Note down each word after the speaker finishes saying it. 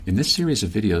In this series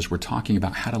of videos, we're talking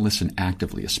about how to listen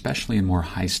actively, especially in more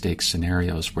high-stakes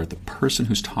scenarios where the person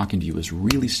who's talking to you is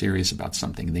really serious about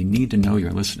something and they need to know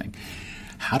you're listening.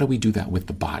 How do we do that with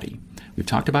the body? We've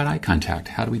talked about eye contact.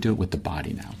 How do we do it with the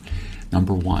body now?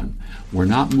 Number one, we're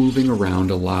not moving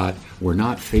around a lot. We're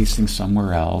not facing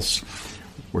somewhere else.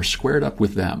 We're squared up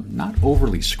with them, not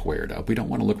overly squared up. We don't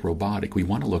want to look robotic. We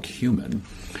want to look human.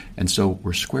 And so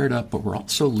we're squared up, but we're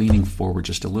also leaning forward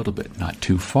just a little bit, not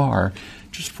too far,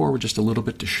 just forward just a little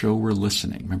bit to show we're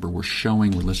listening. Remember, we're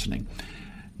showing we're listening.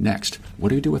 Next, what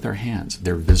do we do with our hands?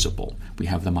 They're visible. We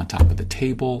have them on top of the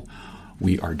table.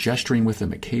 We are gesturing with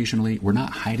them occasionally. We're not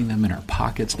hiding them in our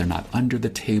pockets. They're not under the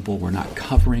table. We're not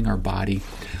covering our body.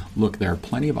 Look, there are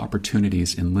plenty of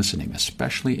opportunities in listening,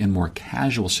 especially in more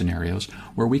casual scenarios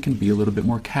where we can be a little bit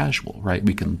more casual, right?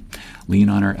 We can lean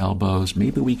on our elbows.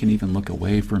 Maybe we can even look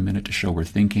away for a minute to show we're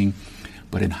thinking.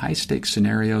 But in high-stakes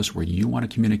scenarios where you want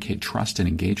to communicate trust and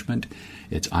engagement,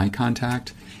 it's eye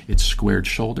contact, it's squared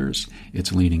shoulders,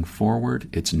 it's leaning forward,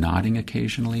 it's nodding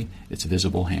occasionally, it's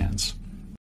visible hands.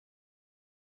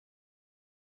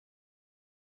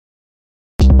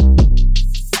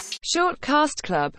 Shortcast Club